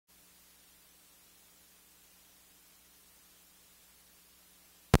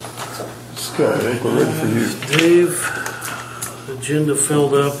Okay, I think we're ready for you. Dave, agenda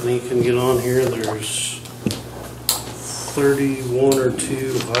filled up and he can get on here. There's 31 or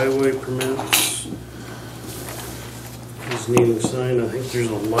 2 highway permits. He's needing signed. I think there's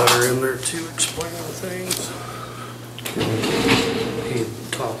a letter in there too explaining things. He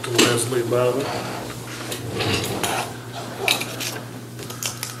talked to Leslie about it.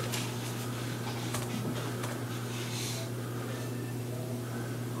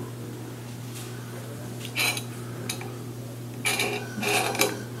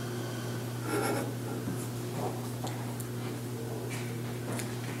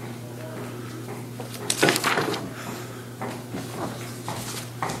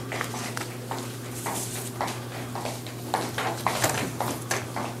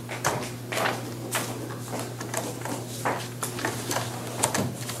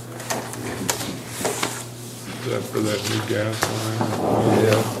 Is that for that new gas line?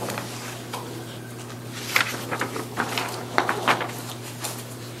 Yeah.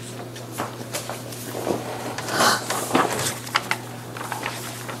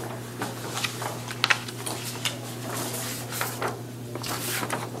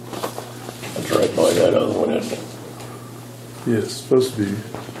 That's right by that other one, isn't it? Yeah, it's supposed to be.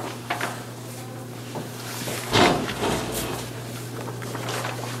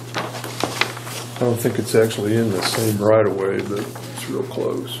 I don't think it's actually in the same right of way, but it's real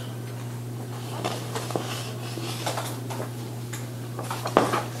close.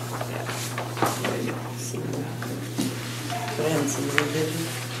 But I haven't seen the revision.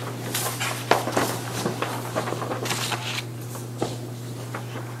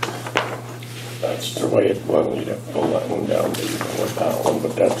 That's the way it, well, you'd have to pull that one down to with that one,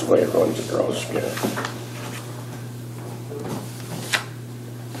 but that's the way it runs across, yeah.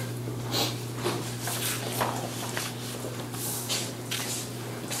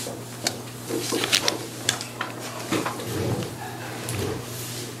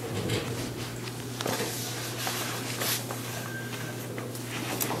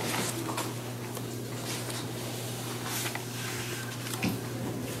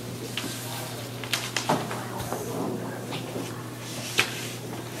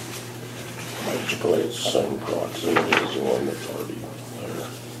 Basically, it's the same proximity as the one that's already there.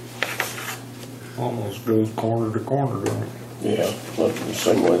 Almost goes corner to corner, don't it? Yeah, look, the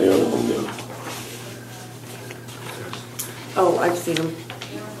same way the other one did. Oh, I've seen them.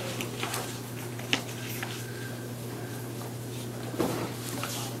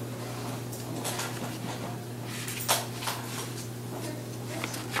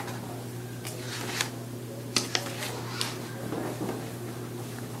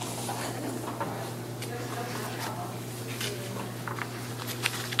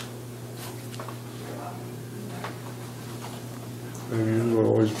 They usually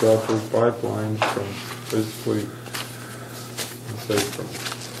always drop those pipelines from basically, let's say from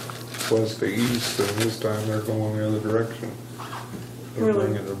west to east, and this time they're going the other direction. They're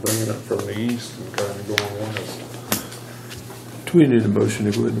bringing it from the east and kind of going west. Do we need a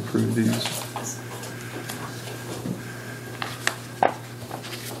motion to go ahead and approve these?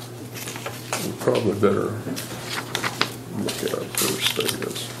 We probably better look at our first, I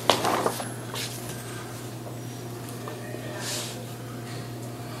guess.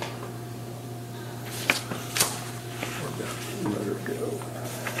 Let her go.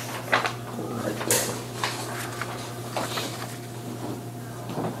 Right there.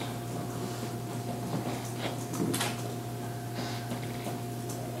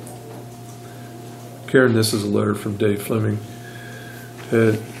 Karen, this is a letter from Dave Fleming.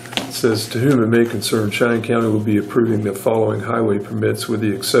 It says, to whom it may concern, Cheyenne County will be approving the following highway permits with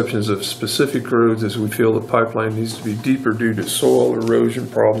the exceptions of specific roads as we feel the pipeline needs to be deeper due to soil erosion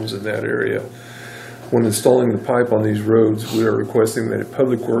problems in that area. When installing the pipe on these roads, we are requesting that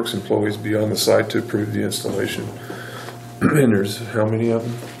Public Works employees be on the site to approve the installation. And there's how many of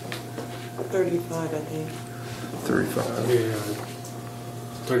them? 35, I think. 35. Yeah,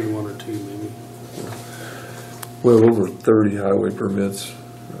 31 or 2 maybe. Well, over 30 highway permits.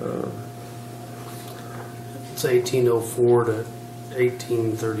 It's 1804 to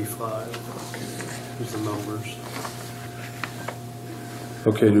 1835 is the numbers.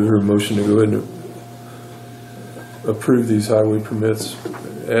 Okay, do we hear a motion to go ahead and approve these highway permits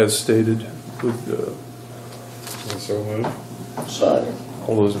as stated with So moved. Second.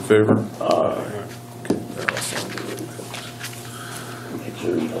 all those in favor? Aye. Okay, now I'll sign the road. Make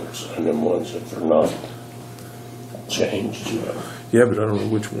sure you don't sign them ones if they're not changed, you know. Yeah, but I don't know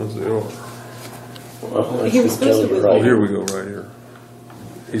which ones they are. Well, He was supposed to be- Oh, right here we go, right here.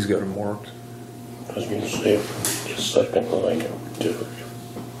 He's got them marked. I was gonna say, just a second line, too.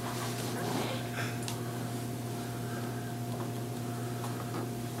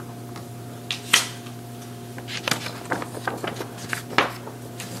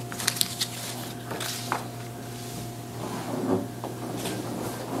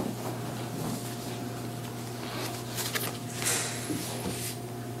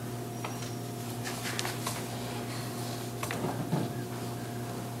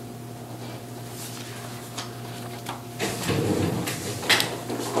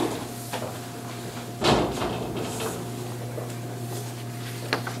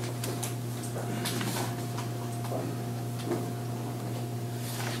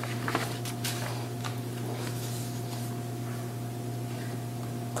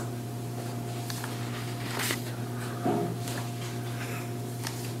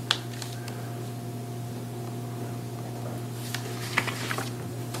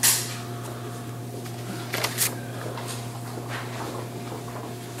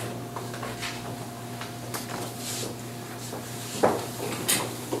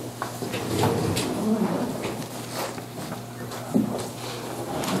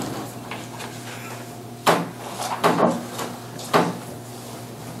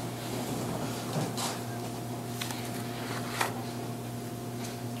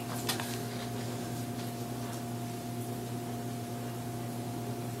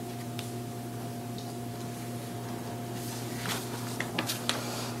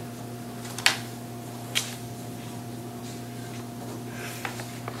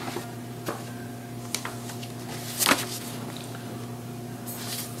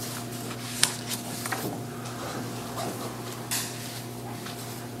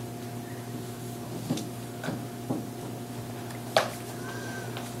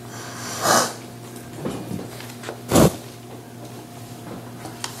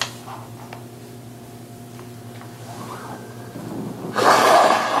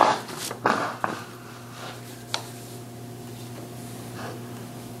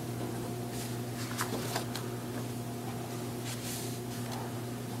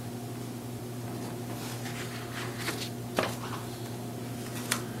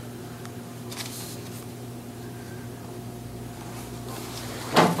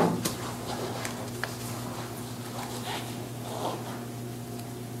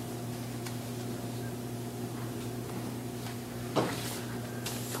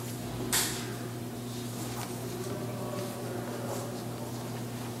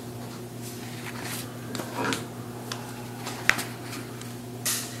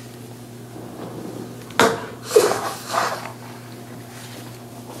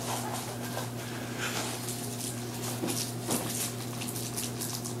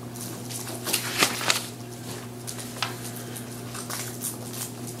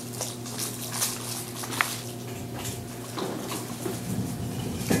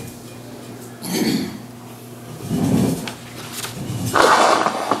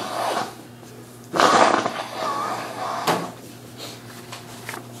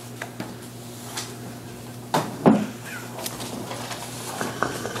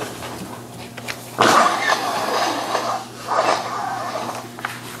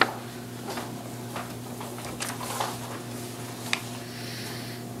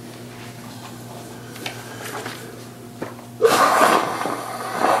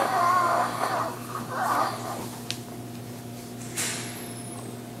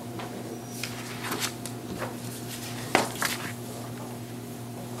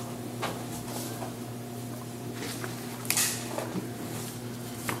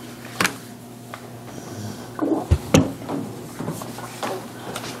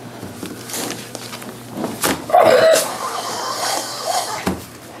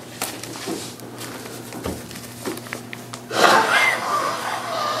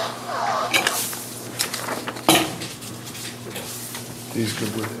 He's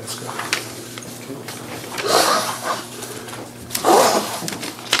good with that stuff.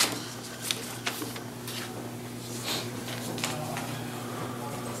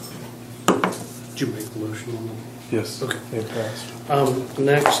 Did you make the motion on that? Yes. Okay. It passed.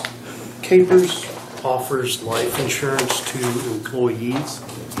 Next, Capers offers life insurance to employees.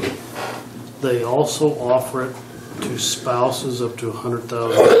 They also offer it to spouses up to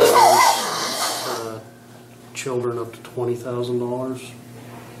 $100,000, children up to $20,000.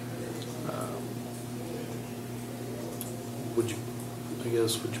 Would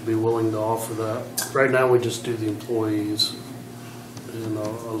you be willing to offer that? Right now, we just do the employees. And I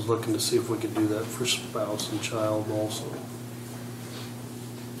was looking to see if we could do that for spouse and child also.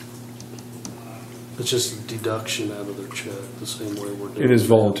 It's just a deduction out of their check, the same way we're doing. It is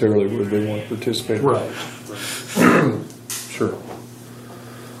voluntarily whether they want to participate. Right. Sure.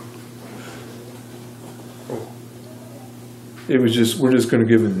 It was just, we're just gonna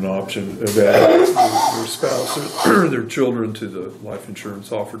give them an option of adding their spouse or their children to the life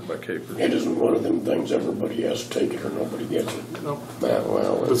insurance offered by Capers. It isn't one of them things everybody has to take it or nobody gets it. Nope.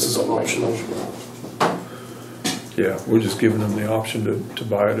 Well, This is optional. Yeah, we're just giving them the option to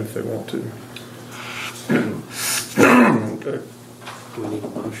buy it if they want to. Okay. Do we need a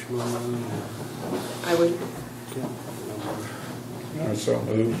motion on that? I would, I so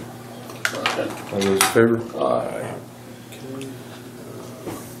moved. All those in favor? Aye. Okay.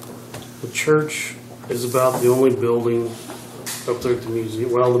 The church is about the only building up there at the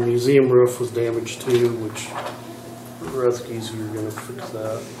museum. Well, the museum roof was damaged too, which Ruthke's, we were gonna fix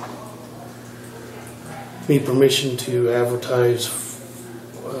that. Need permission to advertise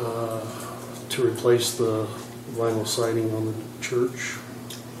to replace the vinyl siding on the church.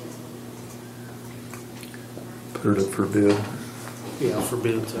 Put it up for bid. Yeah, for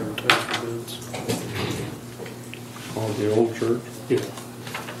bids, advertise for bids. On the old church. Yeah.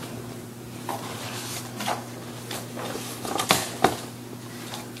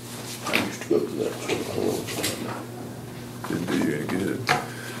 I used to go to that sort of all the time. Didn't do you any good.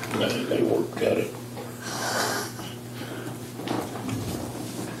 They worked at it.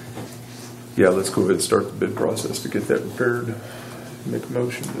 Yeah, let's go ahead and start the bid process to get that repaired. Make a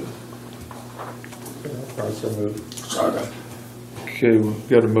motion to. I so moved. Saga. Okay, we've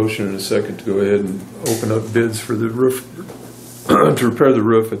got a motion and a second to go ahead and open up bids for the roof, to repair the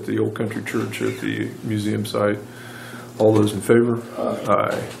roof at the Old Country Church at the museum site. All those in favor?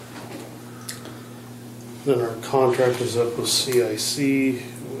 Aye. Then our contract is up with CIC,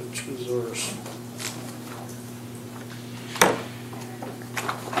 which is ours.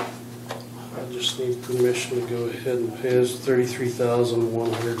 I just need permission to go ahead and pay us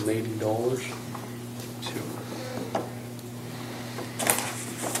 $33,180.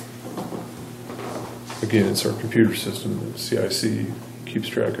 Again, it's our computer system. The CIC keeps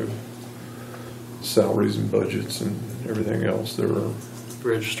track of salaries and budgets and everything else. They're,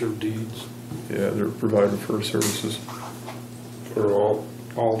 Register of deeds. yeah, they're a provider for our services. For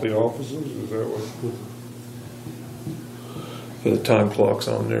all the offices, is that what? The time clock's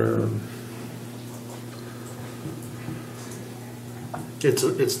on there. And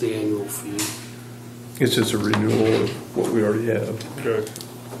It's the annual fee. It's just a renewal of what we already have. Okay.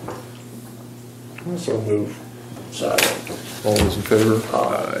 So move. Second. All those in favor?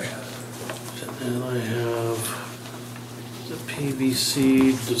 Aye. And I have the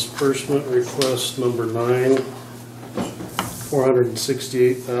PVC disbursement request number 9,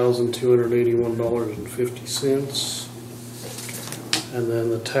 $468,281.50. And then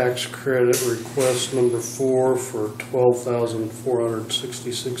the tax credit request number 4 for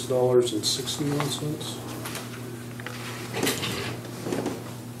 $12,466.61.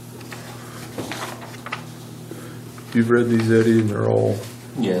 You've read these, Eddie, and they're all,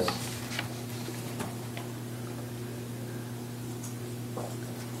 Yes.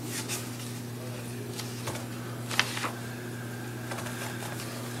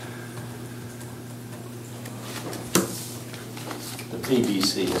 The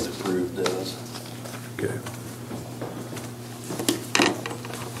PBC has approved those. okay.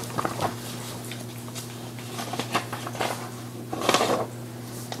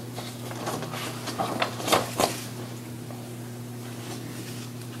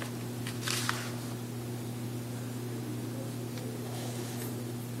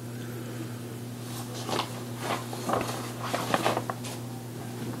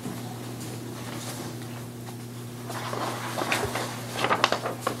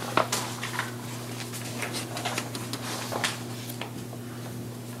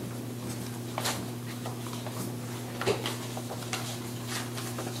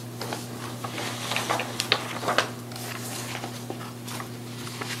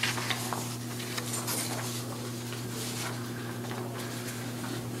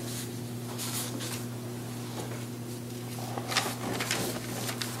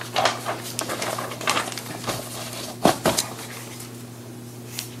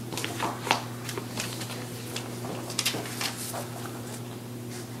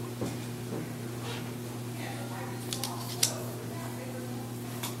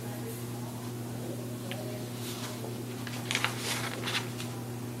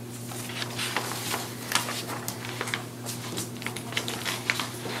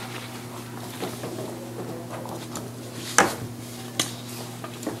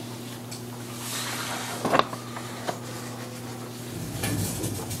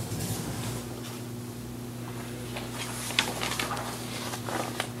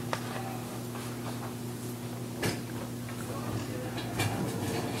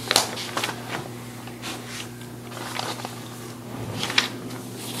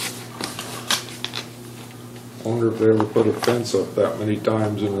 I wonder if they ever put a fence up that many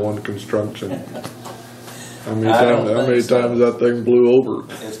times in one construction. How many I don't times think so. that thing blew over?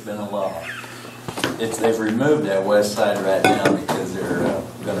 It's been a lot. They've removed that west side right now because they're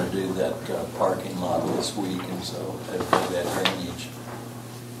gonna do that parking lot this week, and so they've got that drainage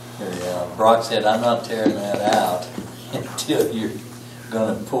area out. Brock said, I'm not tearing that out until you're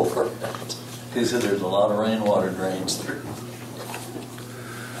gonna pour it, because there's a lot of rainwater drains through.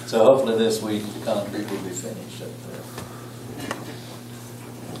 So hopefully this week the concrete will be finished up there.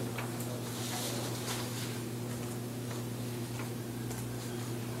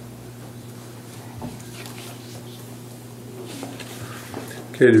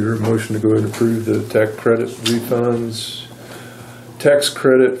 Okay, do you hear a motion to go ahead and approve the tax credit refunds? Tax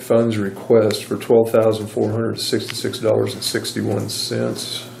credit funds request for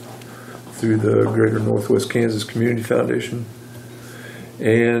 $12,466.61 through the Greater Northwest Kansas Community Foundation.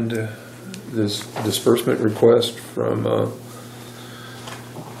 And this disbursement request from, or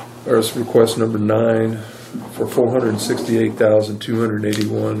it's request number 9 for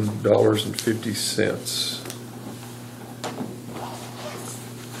 $468,281.50.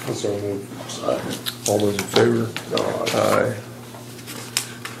 So move. Second. All those in favor? Aye.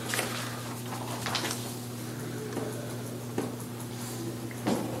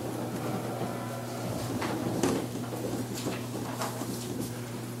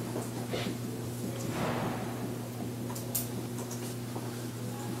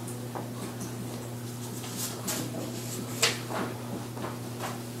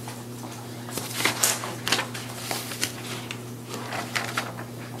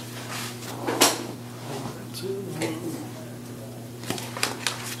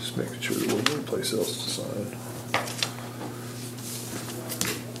 Just making sure there wasn't any place else to sign.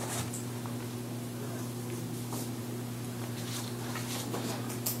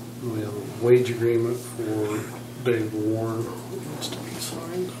 We have a wage agreement for Dave Warren, needs to be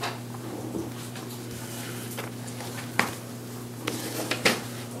signed.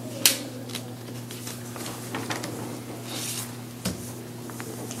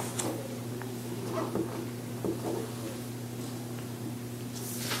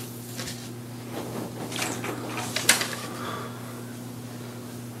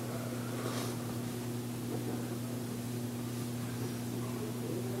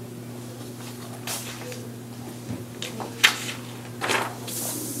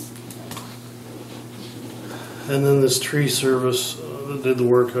 And then this tree service that did the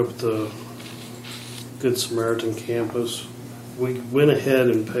work up at the Good Samaritan campus, we went ahead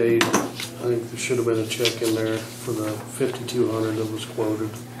and paid, I think there should have been a check in there for the $5,200 that was quoted.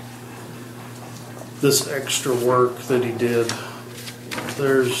 This extra work that he did,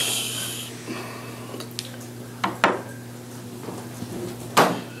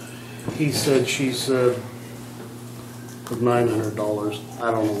 he said, she said, for $900.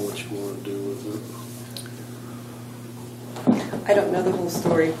 I don't know what you want to do with it. I don't know the whole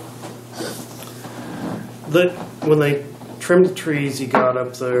story. When they trimmed the trees, he got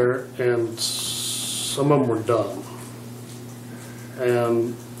up there and some of them were done.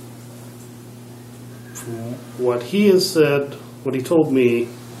 And from what he has said, what he told me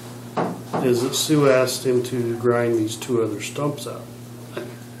is that Sue asked him to grind these 2 other stumps out. I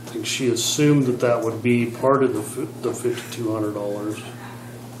think she assumed that that would be part of the $5,200.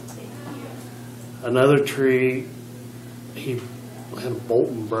 Another tree, he had a bolt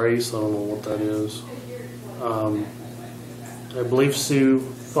and brace. I don't know what that is. I believe Sue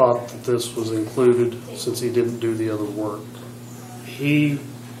thought that this was included since he didn't do the other work. His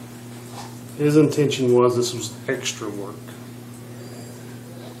intention was this was extra work.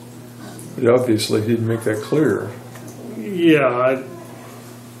 But obviously, he didn't make that clear. Yeah,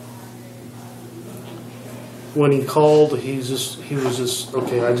 when he called, he was just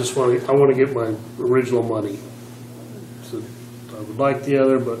okay. I want to get my original money. So I would like the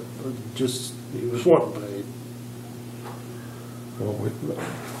other, but just he was wanting paid. Well,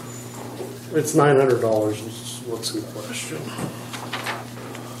 It's $900 is what's in question.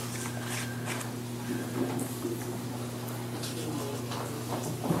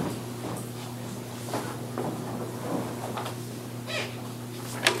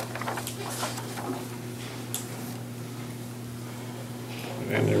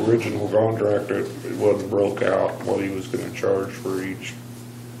 In the original contract, it wasn't broke out what he was gonna charge for each.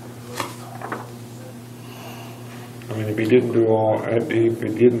 I mean, if he didn't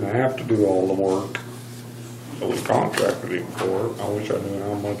have to do all the work that we contracted him for, I wish I knew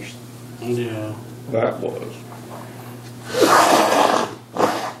how much Yeah. that was.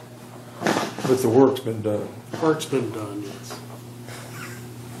 but the work's been done. Work's been done, yes.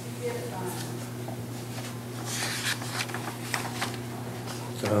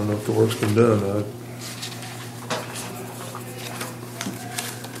 I don't know if the work's been done.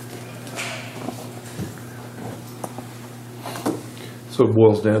 So it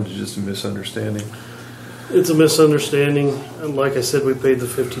boils down to just a misunderstanding. It's a misunderstanding, and like I said, we paid the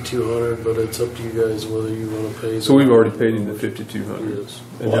 $5,200, but it's up to you guys whether you want to pay. So we've already paid him the $5,200. Yes.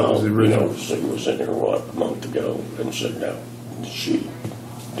 And that was the original. Sue was in here, a month ago, and said no, she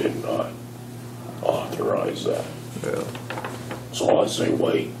did not authorize that. Yeah. So I say,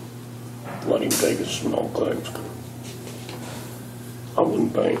 wait, let him take his small claims. I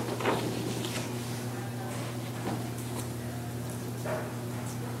wouldn't pay him.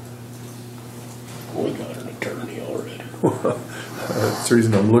 We got an attorney already. That's the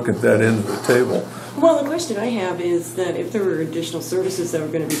reason I'm looking at that end of the table. Well, the question I have is that if there were additional services that were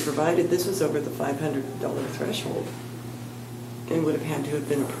going to be provided, this was over the $500 threshold and would have had to have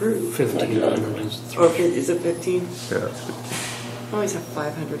been approved. $1,500 is the Or threshold. is it 15? Yeah. I always have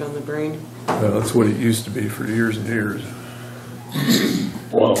 500 on the brain. That's what it used to be for years and years.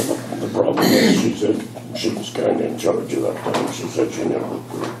 Well, the problem is, she said she was kind of in charge of that thing. She said she never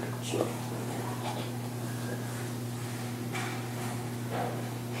approved it, so.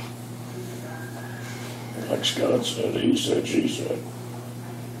 Like Scott said, he said, she said.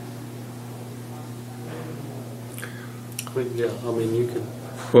 But yeah, I mean, you could,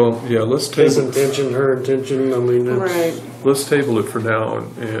 Well, yeah, let's his table, intention, her intention, I mean, it's. Right. let's table it for now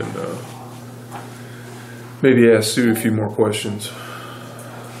and maybe ask Sue a few more questions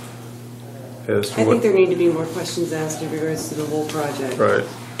as to I think what, there need to be more questions asked in regards to the whole project. right,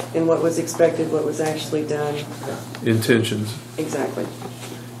 And what was expected, what was actually done. intentions. Exactly.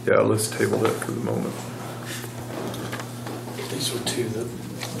 Yeah, let's table that for the moment. These were 2 that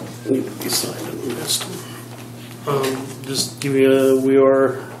need to be signed and we missed them. Just give you we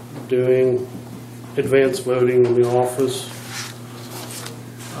are doing advanced voting in the office.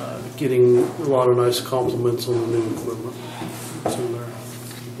 Getting a lot of nice compliments on the new equipment. It's in there.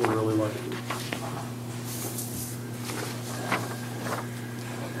 People really like it.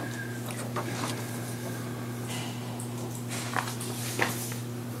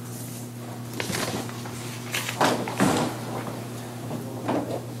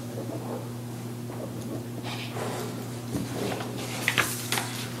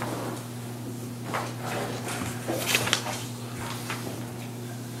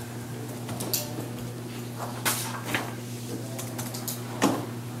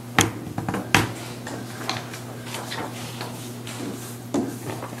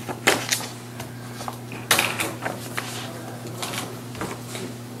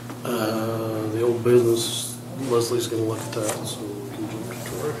 old business, Leslie's gonna look at that, so we can jump to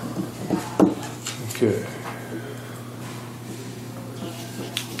Troy. Okay.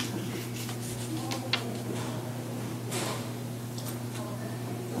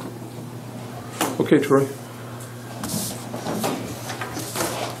 Okay, Troy.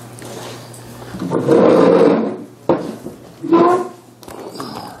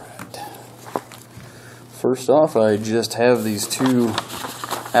 First off, I just have these two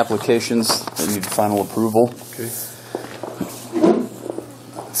applications that need final approval. Okay.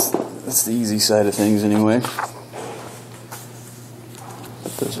 That's the easy side of things anyway.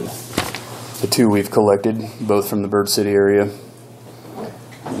 Those are the two we've collected, both from the Bird City area.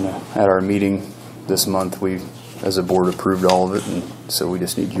 And, at our meeting this month, we, as a board, approved all of it, and so we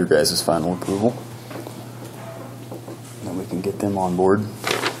just need your guys' final approval. Then we can get them on board.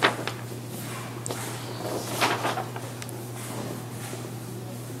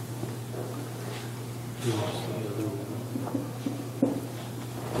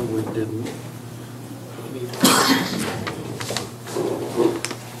 We didn't.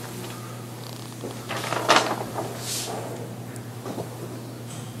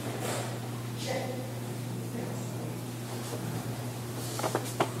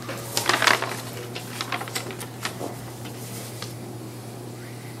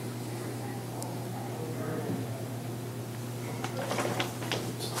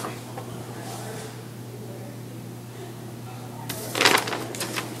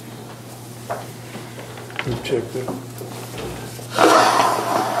 Let me check that.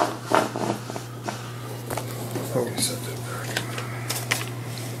 Oh, we set that back.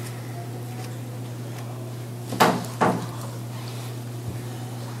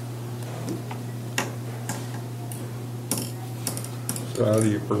 So how do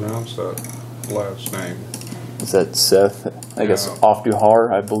you pronounce that last name? Is that Seth? I guess Yeah.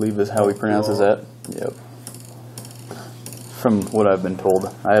 Ofduhar, I believe is how he pronounces that. Yep. From what I've been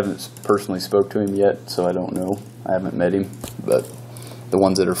told, I haven't personally spoke to him yet, so I don't know. I haven't met him, but the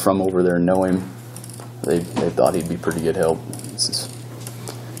ones that are from over there know him. They thought he'd be pretty good help. Since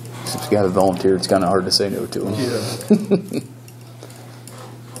he's got to volunteer, it's kind of hard to say no to him. Yeah.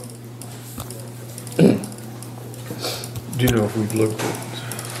 Do you know if we've looked at?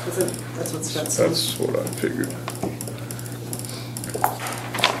 That's what Scott said. That's what I figured.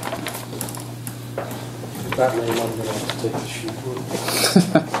 That name, I'm gonna have to take the sheet.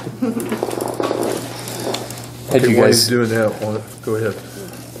 Had Okay, you while guys he's doing that, go ahead.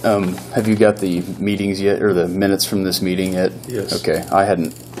 have you got the meetings yet, or the minutes from this meeting yet? Yes. Okay, I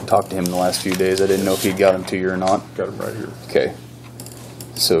hadn't talked to him in the last few days. I didn't know if he got them to you or not. Got him right here. Okay.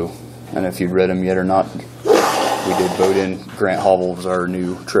 So, and if you'd read them yet or not, we did vote in Grant Hobble as our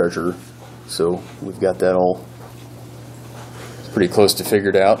new treasurer. So we've got that all pretty close to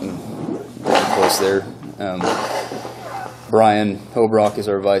figured out and getting close there. Brian Hobrock is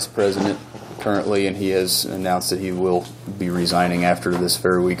our vice president currently, and he has announced that he will be resigning after this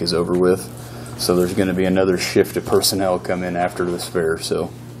fair week is over with. So there's going to be another shift of personnel come in after this fair.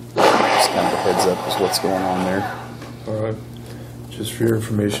 So just kind of a heads up is what's going on there. All right. Just for your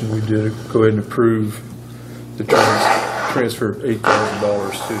information, we did go ahead and approve the transfer of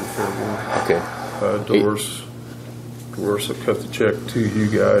 $8,000 to the fair board. Okay. Dolores will cut the check to you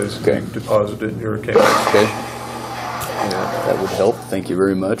guys. Okay. You deposit it in your account. Okay. That would help. Thank you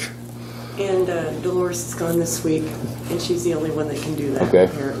very much. And Dolores is gone this week, and she's the only one that can do that, Okay.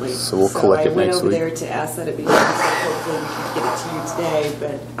 apparently. So we'll collect it next I went over week. there to ask that it be done, so hopefully we could get it to you today,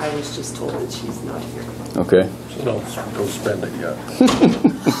 but I was just told that she's not here. Okay. Don't go spend it yet.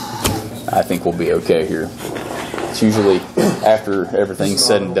 I think we'll be okay here. It's usually after everything's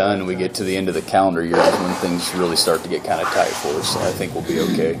said and done, we get to the end of the calendar year is when things really start to get kind of tight for us. So I think we'll be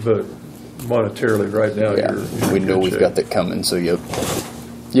okay. But monetarily, right now, Yeah, you're we in know good we've shape. got that coming. So yep.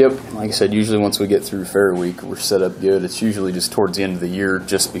 Like I said, usually once we get through Fair Week, we're set up good. It's usually just towards the end of the year,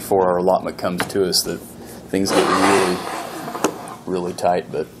 just before our allotment comes to us, that things get really, really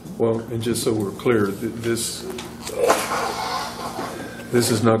tight. But Well, and just so we're clear, this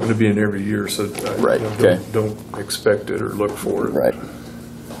is not going to be an every year, so Right, okay. don't expect it or look for it. right.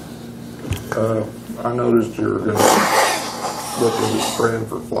 I noticed you were gonna look into spraying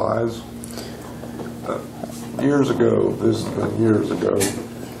for flies. Years ago, this has been years ago,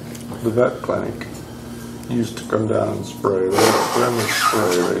 the vet clinic used to come down and spray.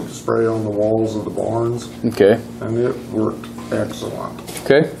 They would spray on the walls of the barns, Okay. and it worked excellent.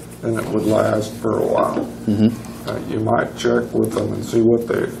 Okay. And it would last for a while. You might check with them and see what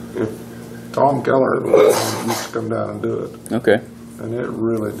if Tom Keller used to come down and do it, Okay. and it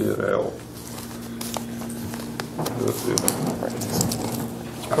really did help.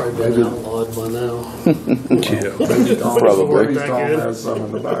 Probably been outlawed by now. Yeah. Maybe Tom, Probably. maybe Tom has some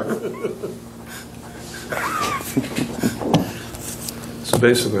in the back. So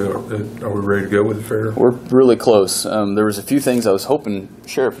basically, are we ready to go with the fair? We're really close. There was a few things I was hoping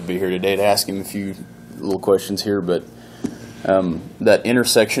Sheriff would be here today to ask him a few little questions here, but that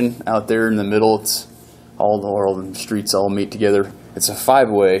intersection out there in the middle, it's all the streets all meet together. It's a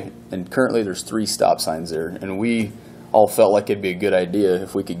 5-way, and currently there's 3 stop signs there, and we all felt like it'd be a good idea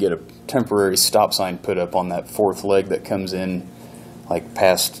if we could get a temporary stop sign put up on that 4th leg that comes in, like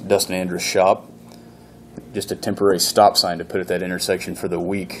past Dustin Andrews' shop. Just a temporary stop sign to put at that intersection for the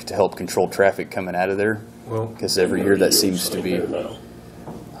week to help control traffic coming out of there. Well, Because every year that seems to be.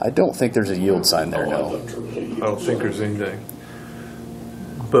 I don't think there's a yield sign there, no. I don't think there's anything.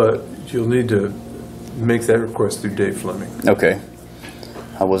 But you'll need to make that request through Dave Fleming. Okay.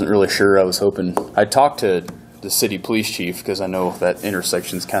 I wasn't really sure. I was hoping. I talked to the city police chief because I know that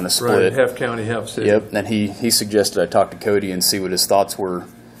intersection's kind of split. Right, half county, half city. Yep, and he suggested I talk to Cody and see what his thoughts were,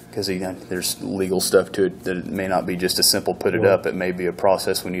 because there's legal stuff to it that it may not be just a simple put it Well, up. It may be a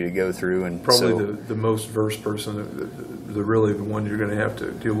process we need to go through, and Probably so, the most versed person, really the one you're going to have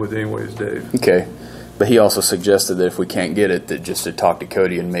to deal with anyway is Dave. okay. But he also suggested that if we can't get it, that just to talk to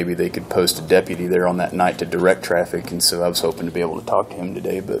Cody and maybe they could post a deputy there on that night to direct traffic. And so I was hoping to be able to talk to him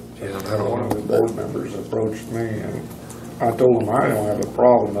today, but Yeah, I don't One know. of the board members approached me, and I told him I don't have a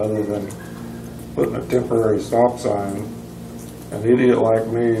problem other than putting a temporary stop sign. An idiot like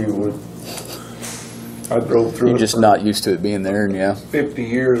me would, I drove through you're it just for not used to it being there, and yeah. 50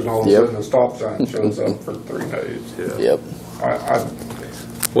 years, and all of a Yep. sudden a stop sign shows up for 3 days. Yeah. Yep. I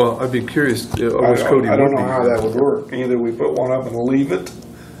Well, I'd be curious. I wish Cody I don't would know be how here. that would work. Either we put one up and leave it,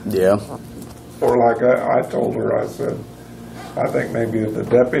 Yeah. or like I told her, I said, I think maybe if the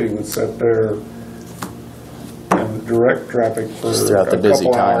deputy would sit there and direct traffic for Just throughout the a busy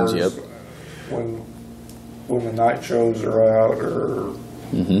couple times, hours yep. when the night shows are out, or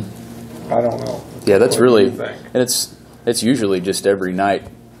I don't know. Yeah, that's What do really, you think? and it's usually just every night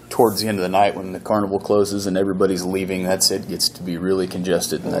towards the end of the night when the carnival closes and everybody's leaving. That's it gets to be really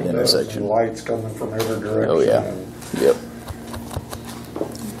congested in that There's intersection. lights coming from every direction. Oh yeah. and Yep.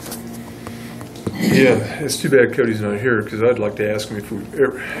 Yeah, it's too bad Cody's not here because I'd like to ask him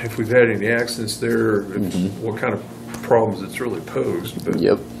if we've had any accidents there, or what kind of problems it's really posed. But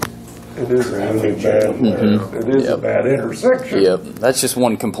Yep. It is a really bad. It is a Yep. bad intersection. Yep. That's just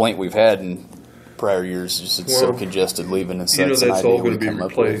one complaint we've had in prior years. Just it's so Well, congested leaving, and so you know that's an that's all idea we going to be come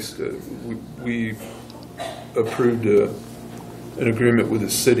up with. replaced. We approved an agreement with the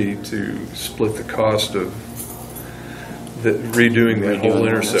city to split the cost of redoing that whole Redoing the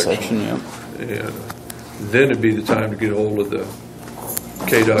intersection. Yep. And then it'd be the time to get a hold of the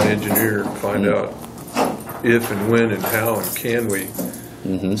KDOT engineer and find out if and when and how and can we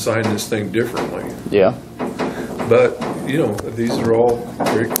sign this thing differently. Yeah. But, these are all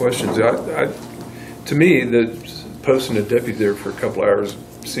great questions. To me, posting a deputy there for a couple hours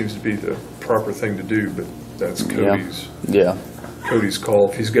seems to be the proper thing to do, but that's Cody's Yeah. Cody's call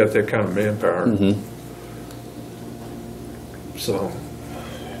if he's got that kind of manpower. So,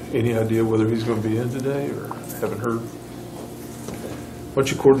 any idea whether he's going to be in today or haven't heard? Why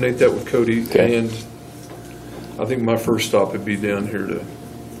don't you coordinate that with Cody? Okay. And I think my first stop would be down here to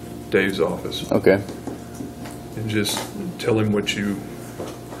Dave's office Okay. and just tell him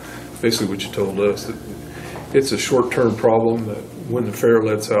basically what you told us, that it's a short-term problem, that when the fair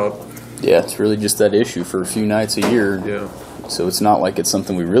lets out, Yeah, it's really just that issue for a few nights a year. yeah. So it's not like it's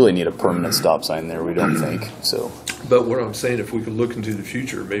something we really need a permanent stop sign there. We don't think so. But what I'm saying, if we could look into the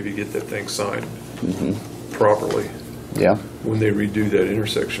future, maybe get that thing signed properly Yeah. when they redo that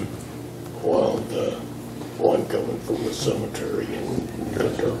intersection. Well, the one coming from the cemetery and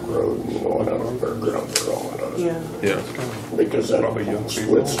Duck Road and going out on Fairgrounds are all on us. Yeah. Yeah, Because that Probably young people.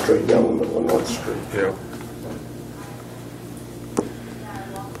 splits straight down the middle of North Street. yeah.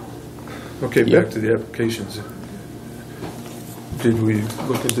 Okay, Yep. back to the applications. Did we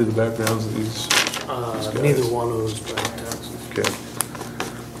look into the backgrounds of these? Neither one of those paid taxes. Okay.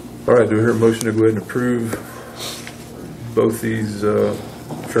 All right, do we hear a motion to go ahead and approve both these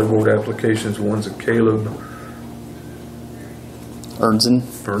Fair Board applications? One's a Caleb Ernzen.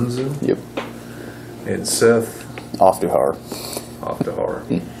 Burnson Yep. and Seth Off to Har. Oftahar.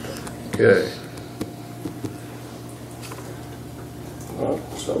 Okay.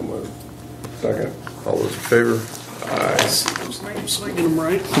 So moved. Second. All those in favor? Aye. Those names, so I get them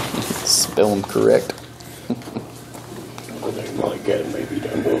right. Spell them correct. I think Mike had maybe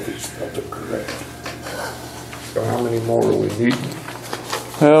done know if he spelled it correct. So how many more are we needing?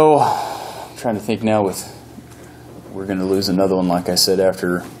 Oh, I'm trying to think now with we're going to lose another one, like I said,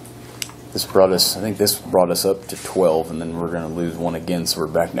 after this brought us, I think this brought us up to 12, and then we're going to lose one again, so we're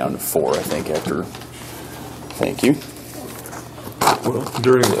back down to 4, I think, after. Thank you. Well,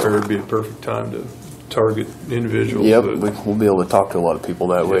 during the fair would be a perfect time to target individuals. Yep, that- we'll be able to talk to a lot of people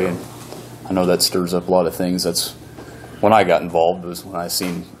that way, Yeah. and I know that stirs up a lot of things. That's when I got involved, was when I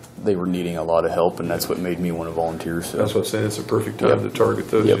seen they were needing a lot of help, and that's what made me want to volunteer. So That's what I'm saying, it's a perfect time Yep. to target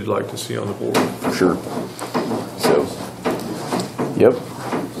those Yep. you'd like to see on the board. sure. So, yep.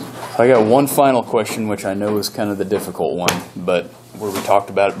 I got one final question, which I know is kind of the difficult one, but where we talked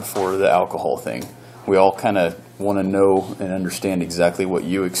about it before, the alcohol thing. We all kind of want to know and understand exactly what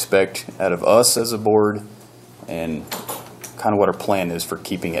you expect out of us as a board, and kind of what our plan is for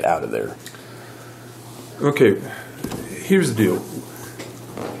keeping it out of there. Okay, here's the deal.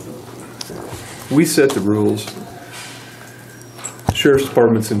 We set the rules. Sheriff's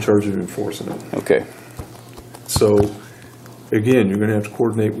Department's in charge of enforcing it. Okay. So, again, you're gonna have to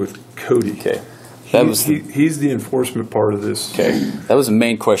coordinate with Cody. Okay. That was He's the enforcement part of this. okay. That was the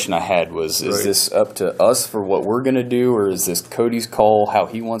main question I had was, is Right. this up to us for what we're going to do, or is this Cody's call, how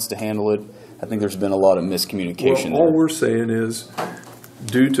he wants to handle it? I think there's been a lot of miscommunication Well, all there. we're saying is,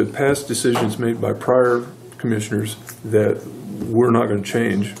 due to past decisions made by prior commissioners, that we're not gonna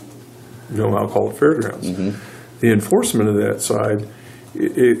change no alcohol at fairgrounds. Mm-hmm. The enforcement of that side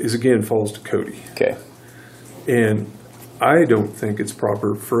is, again, falls to Cody. Okay. And I don't think it's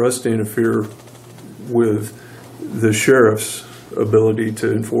proper for us to interfere with the sheriff's ability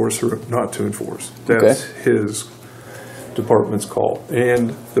to enforce or not to enforce. That's his department's call,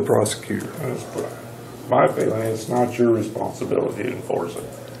 and the prosecutor. My feeling, it's not your responsibility to enforce it.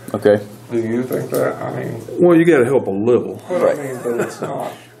 Okay. Do you think that? I mean, Well, you gotta help a little. but I mean, but it's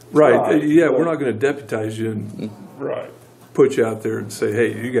not. Right, yeah, but- we're not gonna deputize you and Right. put you out there and say,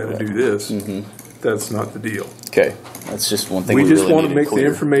 hey, you gotta do this. That's not the deal. Okay. That's just one thing We we just really want to needed make the clear.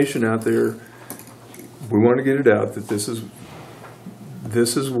 information out there. We want to get it out that this is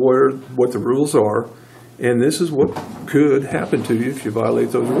what the rules are, and this is what could happen to you if you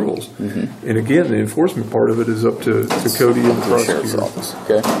violate those rules. Mm-hmm. And again, the enforcement part of it is up to Cody and the The sheriff's prosecutor. office.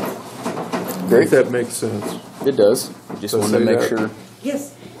 Okay. If Great. that makes sense. It does. Just Let's wanted to say make that. sure.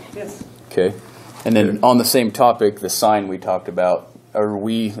 Yes, yes. Okay. And then Okay. on the same topic, the sign we talked about, are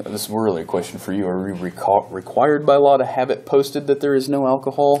we, this is really a question for you, are we required by law to have it posted that there is no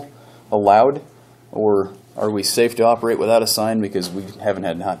alcohol allowed? Or are we safe to operate without a sign because we haven't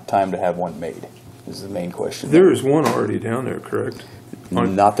had time to have one made? Is the main question. There is one already down there, correct?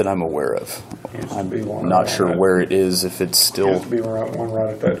 Not that I'm aware of. Used to I'm be one not around sure that- where it is, if it's still, Used to be one right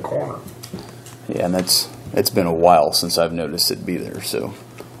at that corner. yeah, and it's been a while since I've noticed it be there, so,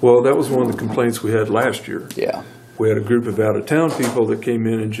 Well, that was one of the complaints we had last year. yeah. We had a group of out-of-town people that came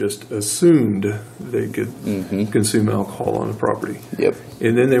in and just assumed they could consume alcohol on the property. Yep.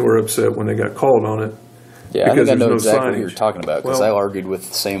 And then they were upset when they got called on it. Yeah, I Because think I know there's no exactly what you're signage. talking about, because Well- I argued with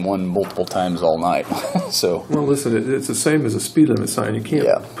the same one multiple times all night, so, Well, listen, it's the same as a speed limit sign. You can't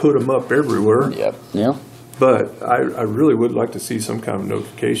Yeah. put them up everywhere. yep, yeah, But I really would like to see some kind of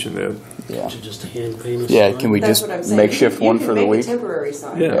notification that, yeah. To just hand paint a Yeah, sign. can we That's just what I'm saying. makeshift You one can for the make a week? temporary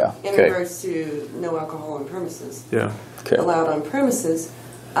sign. Yeah. Yeah, In okay. regards to no alcohol on premises, yeah. Okay, allowed on premises,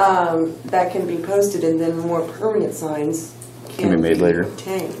 that can be posted, and then more permanent signs Can be made later.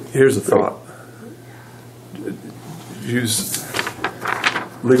 obtained. Here's a thought. Use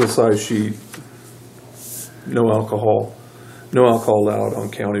legal size sheet, no alcohol allowed on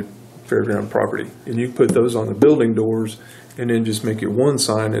county fairground property. And you put those on the building doors and then just make it one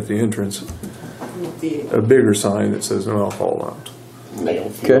sign at the entrance, The- a bigger sign that says no alcohol allowed. Nail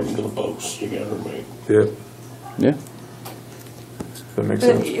them to the posts, you gotta make. Yeah, yeah, that makes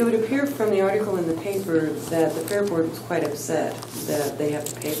But sense. it would appear from the article in the paper that the Fair Board was quite upset that they have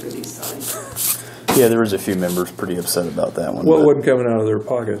to pay for these signs. yeah, there was a few members pretty upset about that one. Well, it but- wasn't coming out of their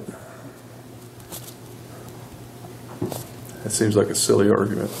pocket. That seems like a silly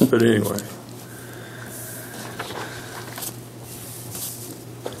argument, but anyway.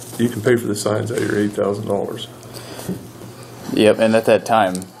 You can pay for the signs out of your $8,000. Yep, and at that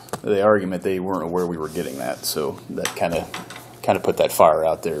time, the argument, they weren't aware we were getting that, so that kind of put that fire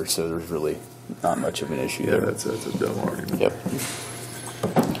out there, so there's really not much of an issue Yeah, there. that's a dumb argument. Yep.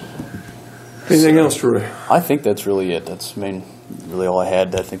 Anything else, Troy? I think that's really it. That's, really all I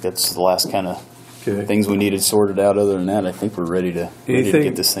had. I think that's the last kind of Okay. things we needed sorted out. Other than that, I think we're ready to Anything-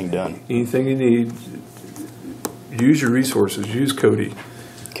 get this thing done. Anything you need, use your resources. Use Cody.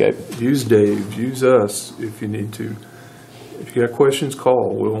 Okay. Use Dave. Use us if you need to. If you got questions,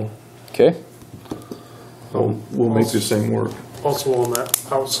 call. Okay. We'll make this thing work. Also on that,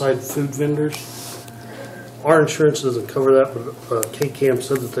 outside food vendors, Our insurance doesn't cover that, but K-CAM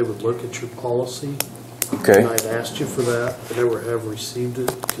said that they would look at your policy. Okay. And I'd asked you for that. I never have received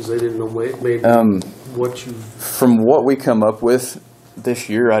it because they didn't know maybe what you. From what we come up with this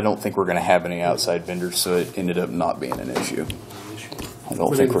year, I don't think we're going to have any outside vendors, so it ended up not being an issue. I don't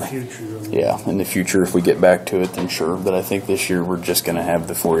But think in the we're. future, I mean, Yeah, in the future, if we get back to it, then sure. But I think this year we're just going to have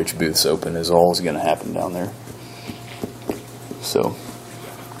the 4-H booths open. Is all is going to happen down there. So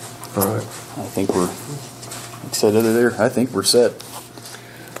All right. I think we're. Like I said, other there, I think we're set.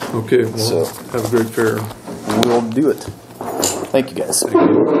 Okay, well, So- have a great fair. We'll do it. Thank you, guys.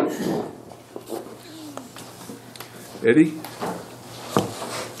 Eddie?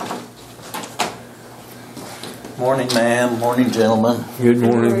 Morning, ma'am. Morning, gentlemen. Good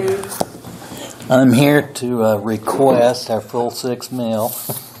morning. I'm here to request our full 6 mil.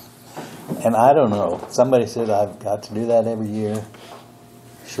 And I don't know. Somebody said I've got to do that every year.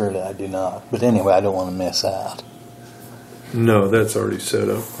 Surely I do not. But anyway, I don't want to miss out. No, that's already set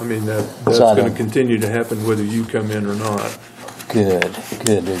up. I mean, that's So I going to don't- continue to happen whether you come in or not. Good,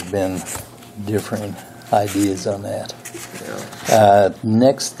 good. There's been differing ideas on that. Yeah.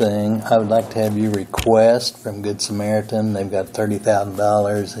 Next thing, I would like to have you request from Good Samaritan. They've got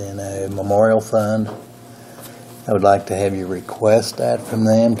 $30,000 in a memorial fund. I would like to have you request that from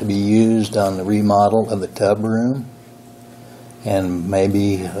them to be used on the remodel of the tub room and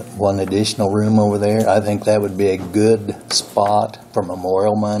maybe one additional room over there. I think that would be a good spot for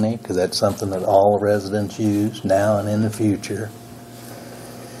memorial money because that's something that all residents use now and in the future.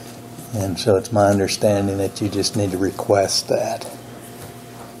 And so it's my understanding that you just need to request that.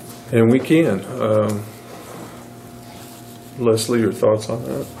 And we can. Leslie, your thoughts on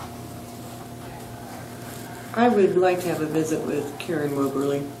that? I would like to have a visit with Karen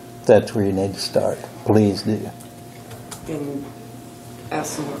Moberly That's where you need to start. Please do. and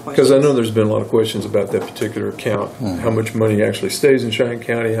ask some more questions. Because I know there's been a lot of questions about that particular account. How much money actually stays in Cheyenne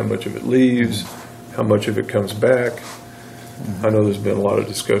County, how much of it leaves, how much of it comes back. I know there's been a lot of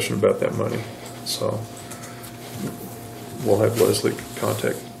discussion about that money. So we'll have Leslie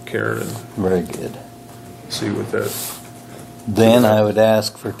contact Karen and Very good. see what that, Then I would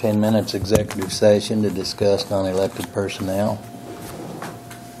ask for 10 minutes executive session to discuss non-elected personnel.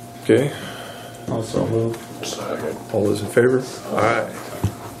 okay? Also move. Second. All those in favor? Aye.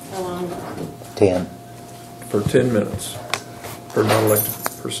 How long? 10. For 10 minutes for non-elected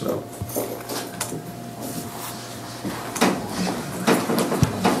personnel.